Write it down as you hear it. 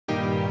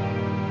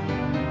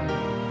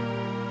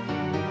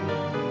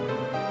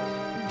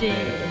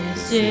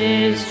This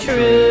is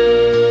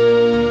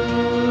true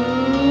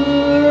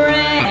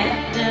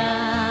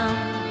random.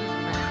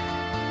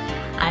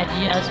 I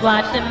just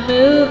watched a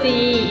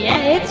movie,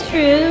 yeah, it's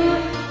true.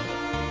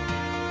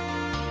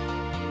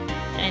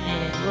 And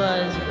it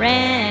was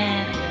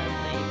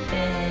randomly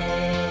picked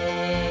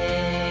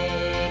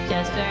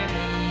just for me.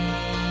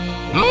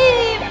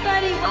 Hey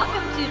everybody,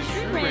 welcome to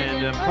True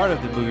Random, part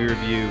of the movie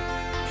review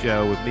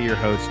show with me, your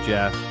host,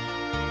 Jeff,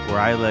 where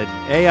I let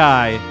an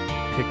AI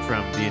pick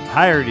from the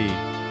entirety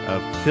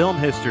of film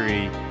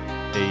history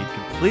a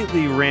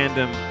completely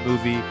random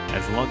movie.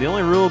 The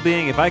only rule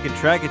being, if I can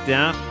track it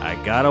down, I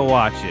gotta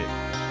watch it.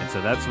 And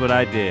so that's what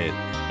I did.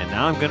 And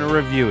now I'm gonna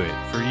review it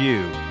for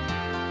you,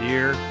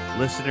 dear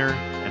listener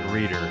and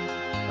reader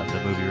of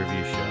the movie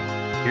review show.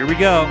 Here we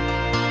go.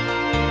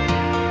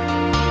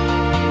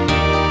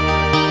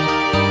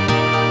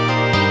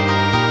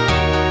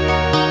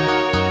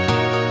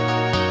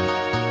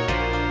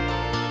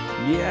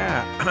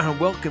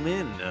 Welcome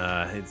in.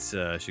 I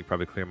should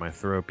probably clear my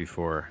throat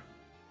before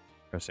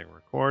pressing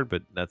record,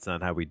 but that's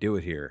not how we do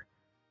it here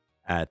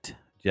at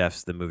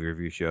Jeff's The Movie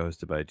Review Show,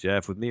 hosted by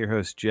Jeff. With me, your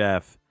host,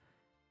 Jeff.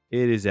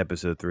 It is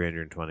episode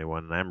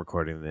 321, and I'm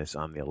recording this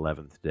on the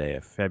 11th day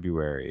of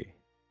February.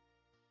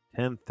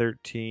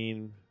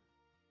 10:13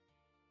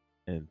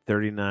 and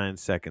 39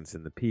 seconds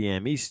in the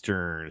PM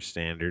Eastern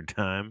Standard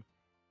Time.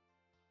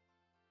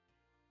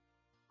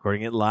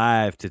 Recording it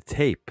live to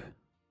tape.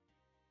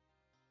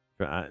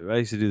 I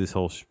used to do this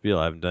whole spiel.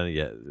 I haven't done it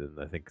yet. And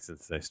I think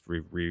since I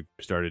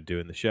restarted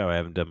doing the show, I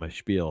haven't done my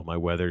spiel, my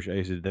weather. I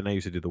used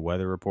to do the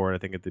weather report, I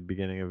think, at the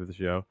beginning of the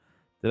show.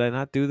 Did I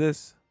not do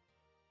this?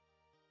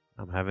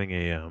 I'm having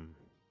a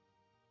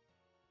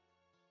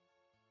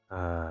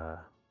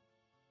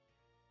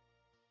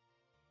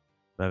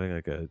having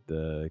like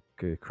a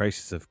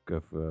crisis of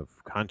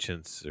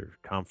conscience or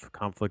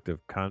conflict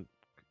of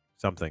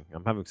something.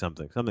 I'm having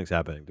something. Something's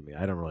happening to me.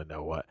 I don't really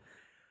know what.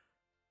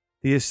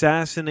 The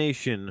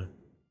Assassination,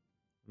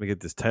 let me get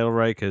this title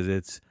right because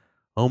it's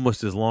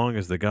almost as long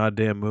as the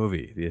goddamn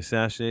movie. The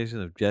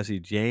Assassination of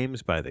Jesse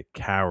James by the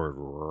coward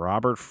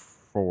Robert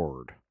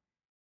Ford.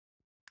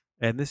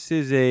 And this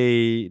is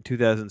a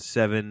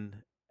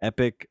 2007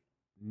 epic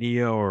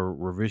neo or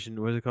revision,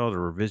 what is it called? A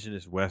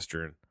revisionist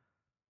Western.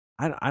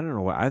 I don't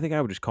know what, I think I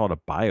would just call it a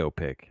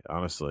biopic,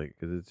 honestly,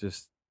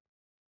 because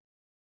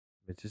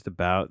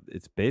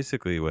it's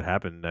basically what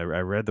happened. I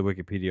read the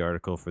Wikipedia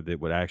article for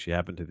what actually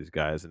happened to these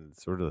guys, and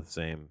it's sort of the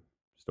same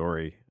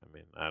story. I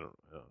mean, I don't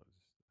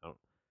know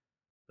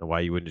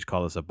why you wouldn't just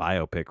call this a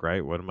biopic,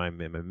 right? What am I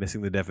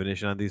missing the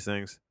definition on these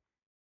things?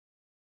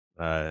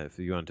 If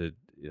you want to,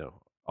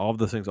 all of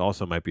those things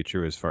also might be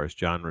true as far as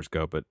genres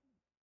go, but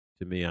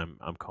to me, I'm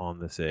calling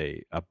this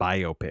a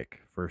biopic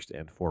first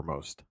and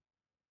foremost.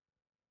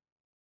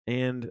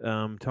 And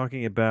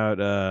talking about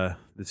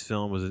this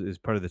film is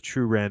part of the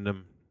True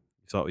Random.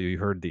 So you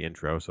heard the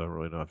intro, so I don't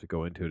really know if to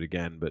go into it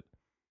again. But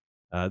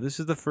this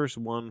is the first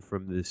one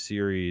from this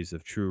series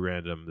of True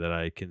Random that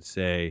I can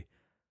say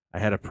I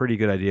had a pretty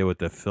good idea what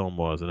the film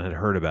was and I had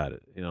heard about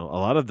it. A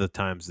lot of the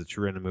times the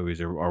True Random movies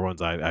are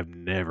ones I've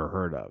never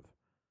heard of.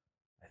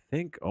 I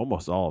think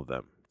almost all of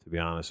them, to be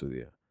honest with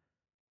you.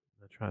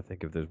 I'm trying to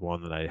think if there's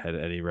one that I had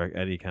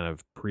any kind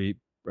of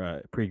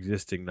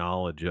pre-existing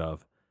knowledge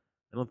of.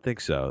 I don't think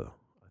so.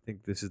 I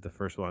think this is the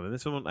first one, and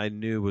this one I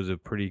knew was a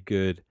pretty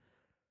good.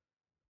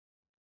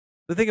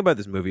 The thing about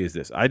this movie is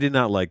this. I did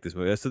not like this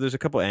movie. So there's a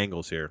couple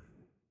angles here.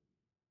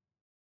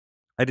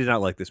 I did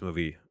not like this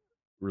movie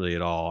really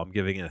at all. I'm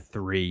giving it a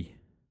 3.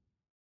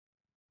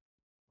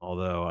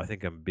 Although I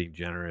think I'm being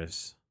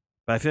generous.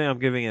 But I feel like I'm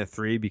giving it a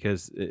 3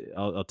 because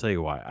I'll tell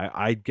you why.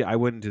 I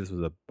went into this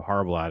with a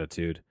horrible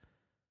attitude.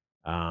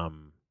 I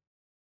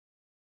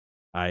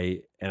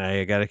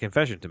got a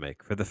confession to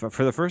make. For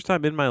the first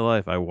time in my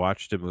life, I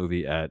watched a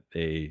movie at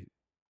a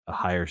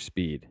higher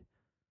speed.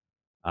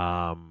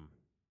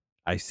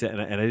 I said,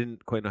 and I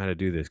didn't quite know how to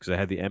do this because I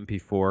had the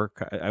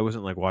MP4. I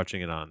wasn't like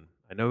watching it on.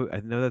 I know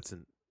that's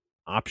an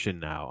option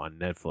now on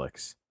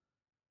Netflix.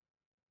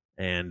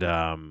 And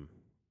I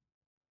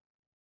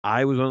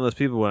was one of those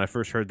people when I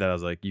first heard that I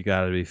was like, "You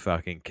got to be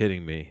fucking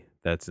kidding me!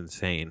 That's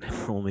insane.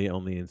 only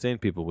insane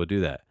people would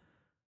do that."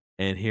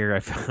 And here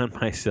I found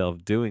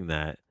myself doing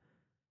that,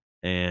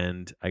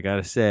 and I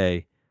gotta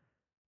say,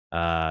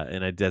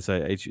 and I did. So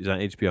it was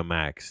on HBO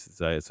Max.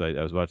 So I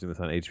was watching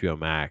this on HBO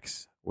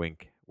Max.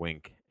 Wink,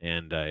 wink.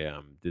 And I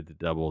did the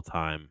double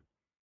time.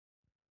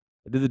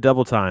 I did the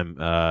double time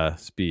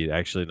speed.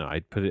 Actually, no, I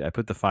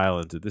put the file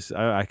into this.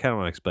 I kind of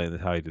want to explain this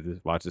how I did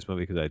this. Watch this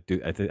movie because I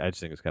just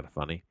think it's kind of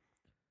funny.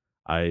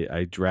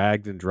 I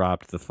dragged and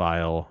dropped the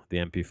file, the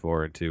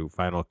MP4, into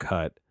Final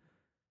Cut,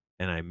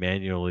 and I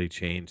manually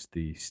changed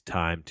the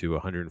time to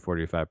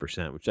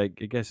 145%, which I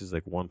guess is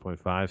like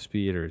 1.5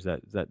 speed, or is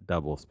that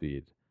double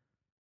speed?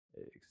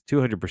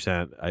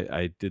 200%.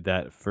 I did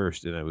that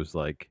first, and I was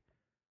like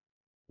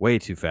way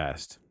too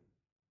fast.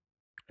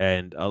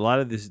 And a lot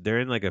of this, they're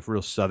in like a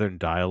real southern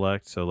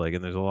dialect. So like,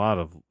 and there's a lot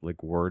of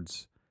like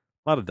words,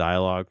 a lot of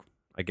dialogue,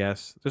 I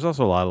guess. There's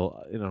also a lot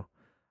of,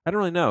 I don't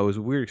really know. It was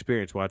a weird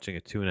experience watching a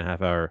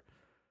 2.5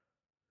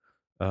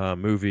 hour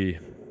movie,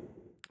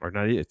 or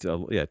not. It's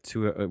yeah,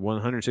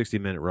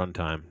 160-minute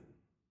runtime.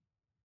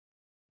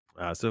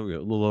 So a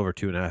little over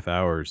 2.5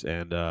 hours,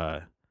 and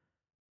I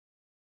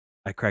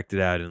cracked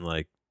it out in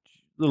like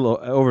a little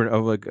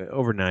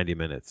over 90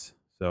 minutes.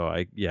 So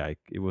it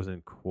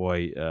wasn't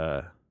quite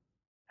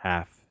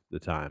half the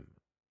time,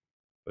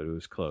 but it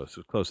was close. It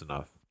was close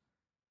enough.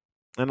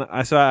 And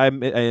I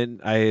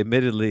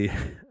admittedly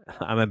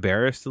I'm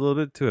embarrassed a little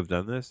bit to have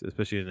done this,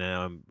 especially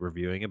now I'm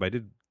reviewing it. But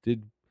I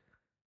did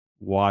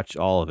watch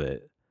all of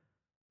it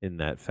in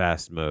that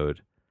fast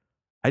mode.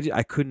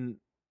 I couldn't.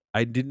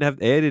 I didn't have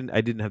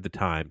the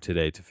time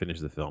today to finish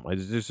the film.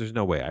 There's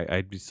no way.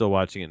 I'd be still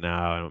watching it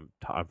now, and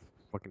I'm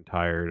fucking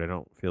tired. I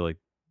don't feel like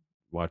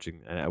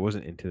watching. I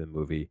wasn't into the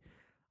movie.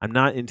 I'm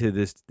not into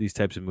these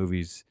types of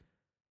movies.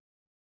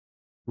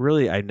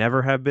 Really, I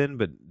never have been,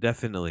 but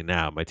definitely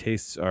now. My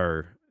tastes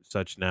are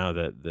such now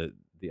that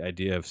the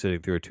idea of sitting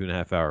through a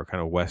 2.5 hour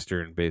kind of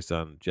western based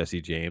on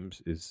Jesse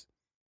James is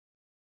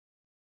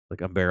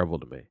like unbearable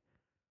to me.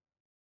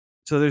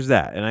 So there's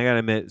that, and I gotta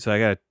admit, so I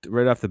got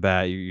right off the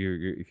bat,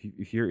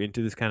 if you're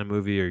into this kind of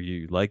movie or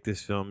you like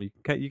this film, you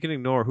can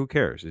ignore. Who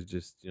cares? It's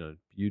just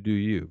you do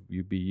you,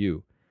 you be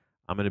you.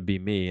 I'm gonna be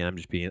me, and I'm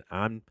just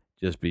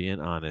being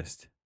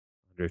honest.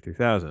 Under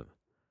 3000,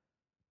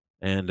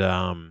 and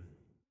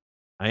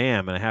I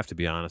am, and I have to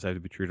be honest. I have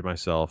to be true to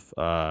myself.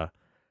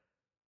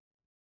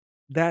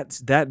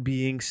 That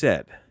being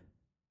said,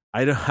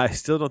 I don't. I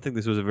still don't think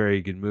this was a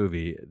very good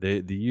movie.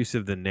 The use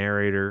of the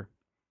narrator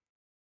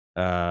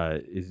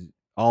is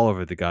all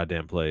over the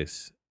goddamn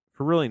place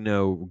for really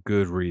no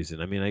good reason.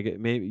 I mean, I get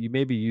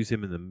maybe use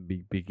him in the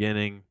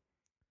beginning,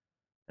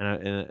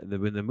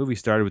 when the movie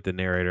started with the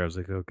narrator, I was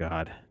like, oh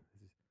god,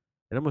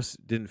 it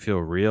almost didn't feel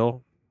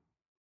real.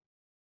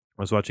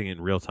 I was watching it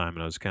in real time,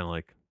 and I was kind of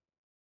like,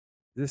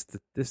 this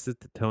is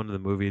the tone of the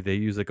movie. They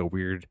use like a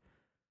weird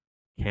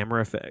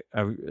camera effect,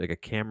 like a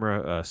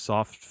camera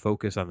soft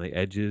focus on the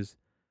edges,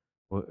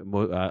 on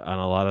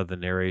a lot of the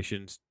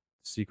narration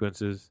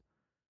sequences.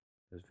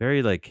 It's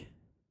very like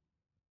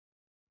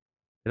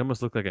it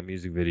almost looked like a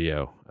music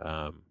video.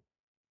 And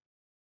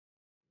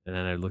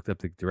then I looked up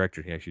the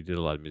director. He actually did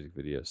a lot of music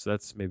videos, so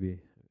that's maybe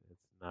it's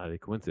not a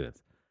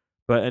coincidence.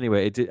 But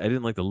anyway, I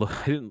didn't like the look.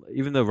 I didn't,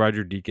 even though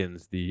Roger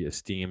Deakins, the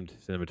esteemed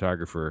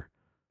cinematographer,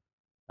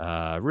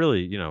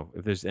 really,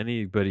 if there's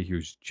anybody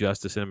who's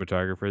just a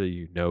cinematographer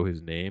that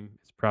his name,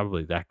 it's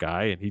probably that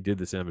guy, and he did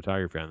the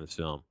cinematography on this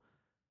film.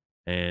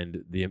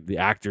 And the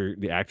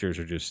actors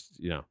are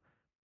just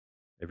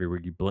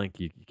everywhere you blink,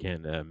 you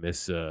can't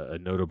miss a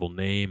notable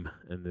name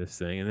in this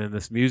thing. And then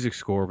this music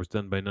score was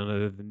done by none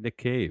other than Nick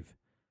Cave,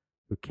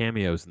 who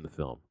cameos in the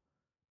film.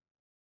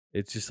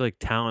 It's just like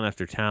talent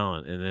after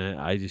talent, and then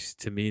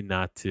to me,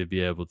 not to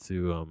be able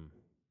to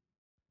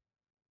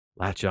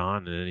latch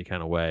on in any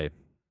kind of way.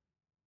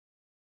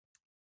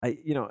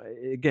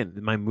 Again,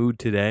 my mood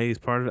today is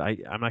part of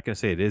it. I'm not going to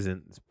say it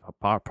isn't. It's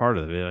part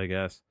of it, I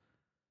guess.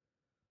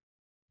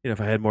 If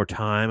I had more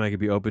time, I could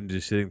be open to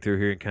just sitting through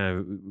here and kind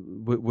of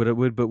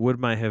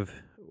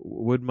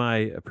would my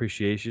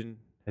appreciation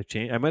have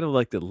changed? I might have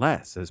liked it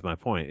less. Is my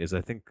point. Is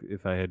I think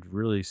if I had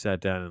really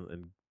sat down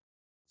and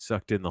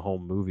sucked in the whole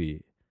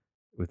movie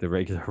with the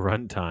regular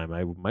runtime,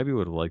 I maybe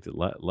would have liked it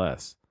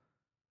less.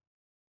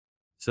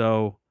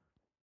 So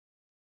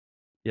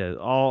yeah,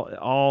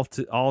 all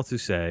to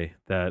say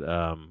that do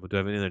I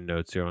have any other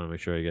notes here? I want to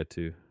make sure I get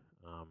to.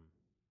 Um,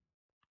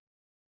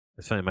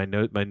 it's funny. My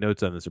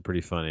notes on this are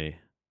pretty funny.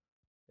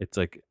 It's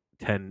like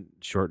 10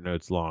 short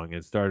notes long.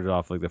 It started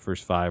off like the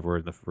first five were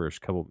in the first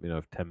couple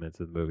 10 minutes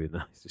of the movie, and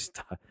then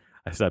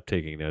I stopped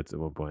taking notes at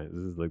one point.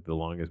 This is like the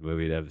longest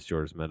movie to have the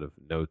shortest amount of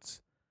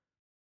notes.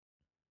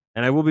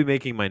 And I will be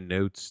making my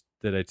notes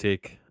that I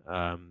take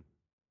on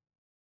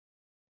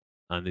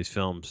these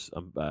films.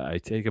 I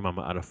take them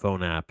on a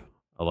phone app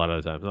a lot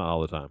of the times, not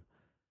all the time.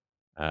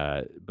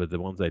 But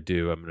the ones I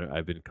do,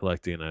 I've been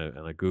collecting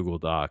on a Google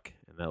Doc,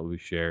 and that will be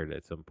shared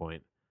at some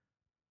point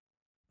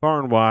far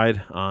and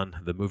wide on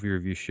the movie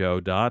review show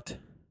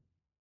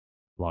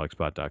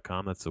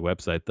blogspot.com. That's the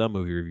website, the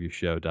movie review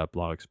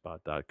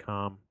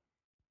show.blogspot.com.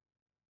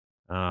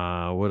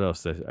 What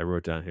else I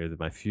wrote down here? That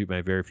my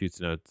very few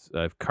notes.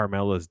 I have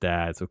Carmela's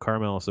dad. So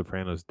Carmela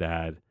Soprano's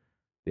dad,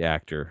 the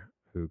actor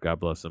who, God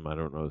bless him, I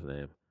don't know his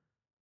name.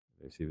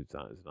 Let me see if it's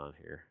on. Is it on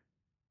here?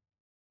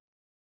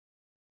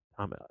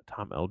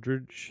 Tom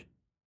Eldridge.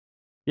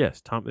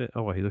 Yes, Tom.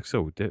 Oh, wow, he looks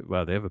so.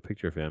 Wow, they have a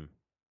picture of him.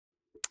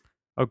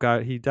 Oh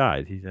God, he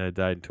died. He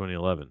died in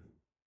 2011,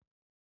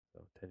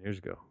 so 10 years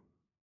ago.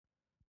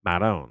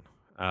 Maroon.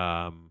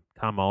 Tom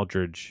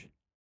Aldridge.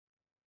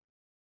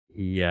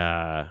 He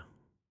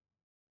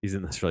he's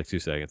in this for like 2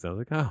 seconds. I was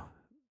like, oh,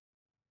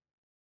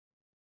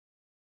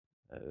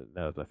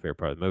 that was my favorite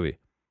part of the movie.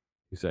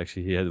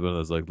 He had one of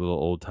those like little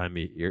old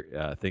timey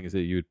ear things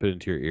that you would put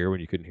into your ear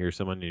when you couldn't hear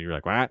someone, and you're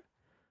like, what?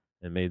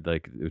 And made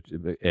like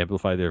it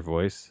amplify their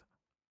voice.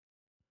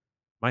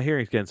 My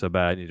hearing's getting so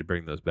bad, I need to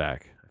bring those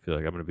back. I feel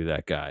like I'm gonna be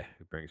that guy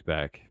who brings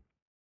back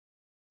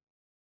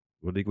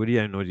What do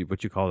you know?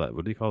 What you call that?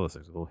 What do you call this?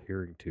 It's a little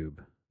hearing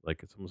tube.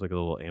 Like it's almost like a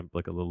little amp,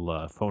 like a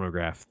little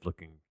phonograph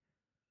looking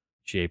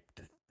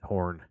shaped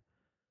horn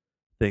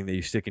thing that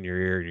you stick in your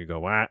ear and you go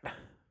what?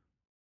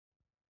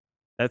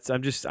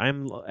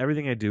 I'm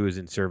everything I do is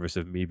in service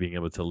of me being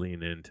able to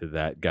lean into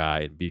that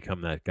guy and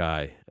become that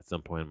guy at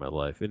some point in my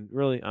life. And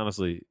really,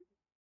 honestly,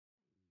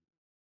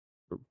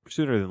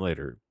 sooner than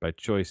later, by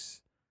choice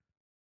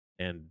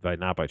and by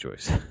not by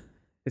choice.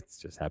 It's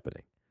just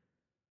happening.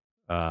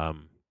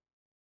 Um,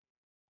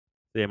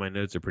 yeah, my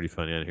notes are pretty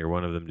funny on here.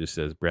 One of them just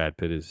says Brad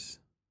Pitt is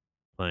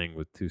playing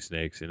with two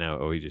snakes, and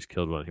now he just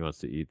killed one. He wants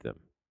to eat them.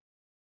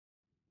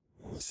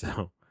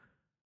 So,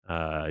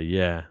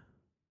 yeah,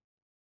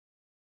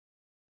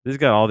 this has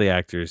got all the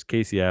actors: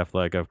 Casey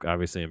Affleck,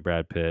 obviously, and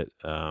Brad Pitt.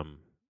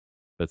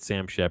 But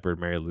Sam Shepard,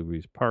 Mary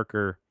Louise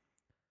Parker,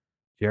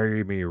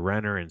 Jeremy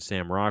Renner, and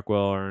Sam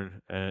Rockwell are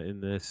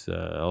in this.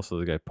 Also,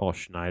 the guy Paul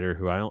Schneider,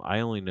 who I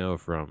only know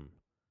from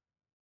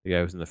the guy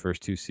who was in the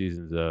first two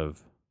seasons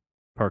of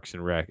Parks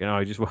and Rec. And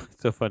I just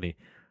it's so funny.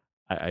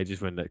 I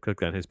just went and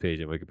clicked on his page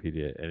in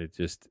Wikipedia, and it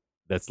just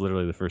that's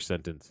literally the first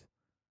sentence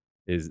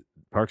is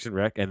Parks and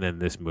Rec, and then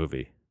this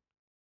movie.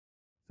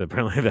 So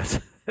apparently that's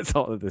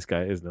all that this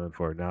guy is known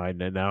for. Now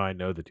I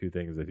know the two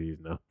things that he's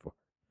known for.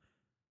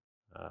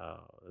 Oh,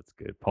 that's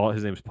good.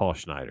 His name's Paul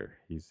Schneider.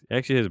 He's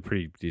actually has a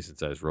pretty decent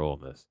sized role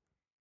in this.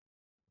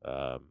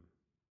 Um,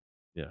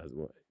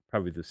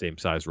 probably the same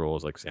size role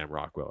as like Sam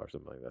Rockwell or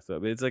something like that.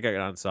 So it's like an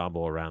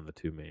ensemble around the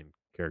two main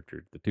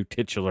characters, the two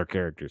titular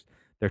characters.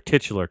 They're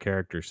titular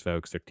characters,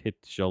 folks. They're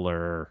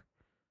titular.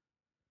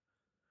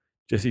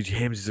 Jesse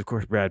James is of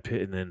course Brad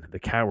Pitt, and then the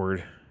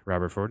coward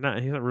Robert Ford.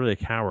 He's not really a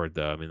coward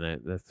though. I mean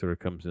that sort of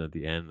comes in at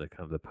the end, the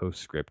kind of the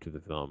postscript to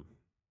the film.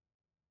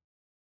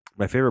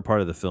 My favorite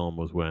part of the film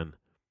was when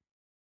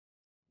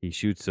he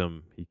shoots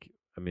him.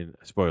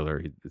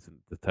 Spoiler.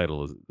 The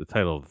title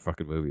of the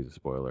fucking movie is a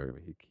spoiler. I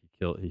mean,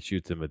 he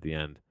shoots him at the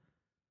end,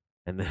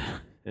 and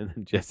then and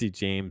then Jesse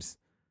James,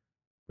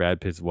 Brad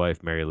Pitt's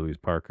wife, Mary Louise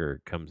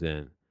Parker, comes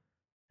in,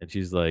 and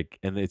she's like,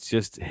 and it's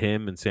just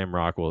him and Sam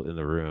Rockwell in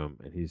the room,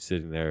 and he's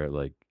sitting there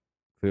like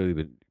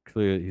clearly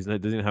he's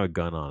not doesn't even have a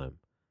gun on him,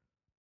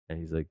 and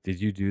he's like, "Did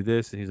you do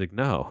this?" And he's like,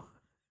 "No."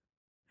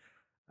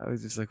 I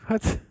was just like,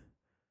 "What?"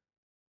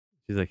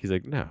 He's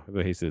like, "No,"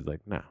 but he says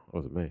like, "No, it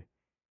wasn't me.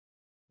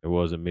 It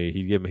wasn't me."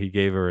 He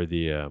gave her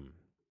the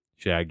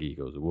Shaggy. He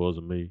goes, "It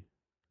wasn't me."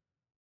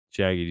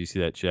 Shaggy, do you see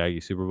that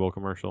Shaggy Super Bowl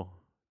commercial?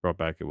 Brought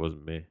back "It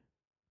Wasn't Me."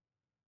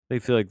 I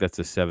feel like that's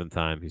the seventh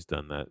time he's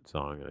done that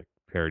song, like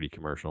parody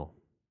commercial.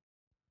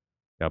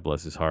 God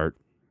bless his heart.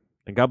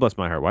 And God bless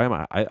my heart. Why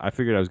am I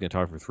figured I was going to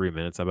talk for 3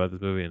 minutes about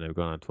this movie, and I've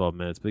gone on 12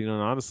 minutes. But,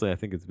 honestly, I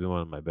think it's been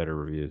one of my better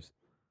reviews.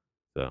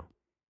 So,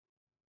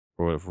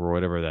 for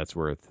whatever that's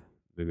worth,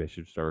 maybe I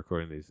should start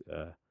recording these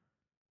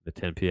the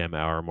 10 p.m.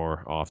 hour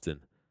more often.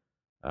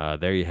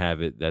 There you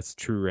have it. That's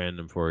true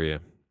random for you,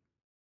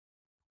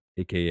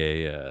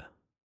 a.k.a.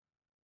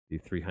 The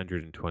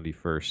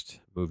 321st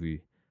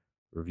movie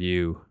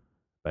review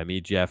by me,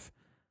 Jeff,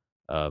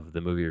 of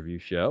the movie review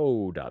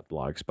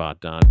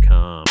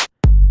show.blogspot.com.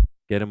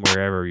 Get them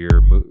wherever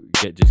you're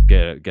get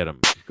them.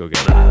 Just go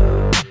get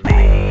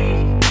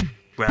them.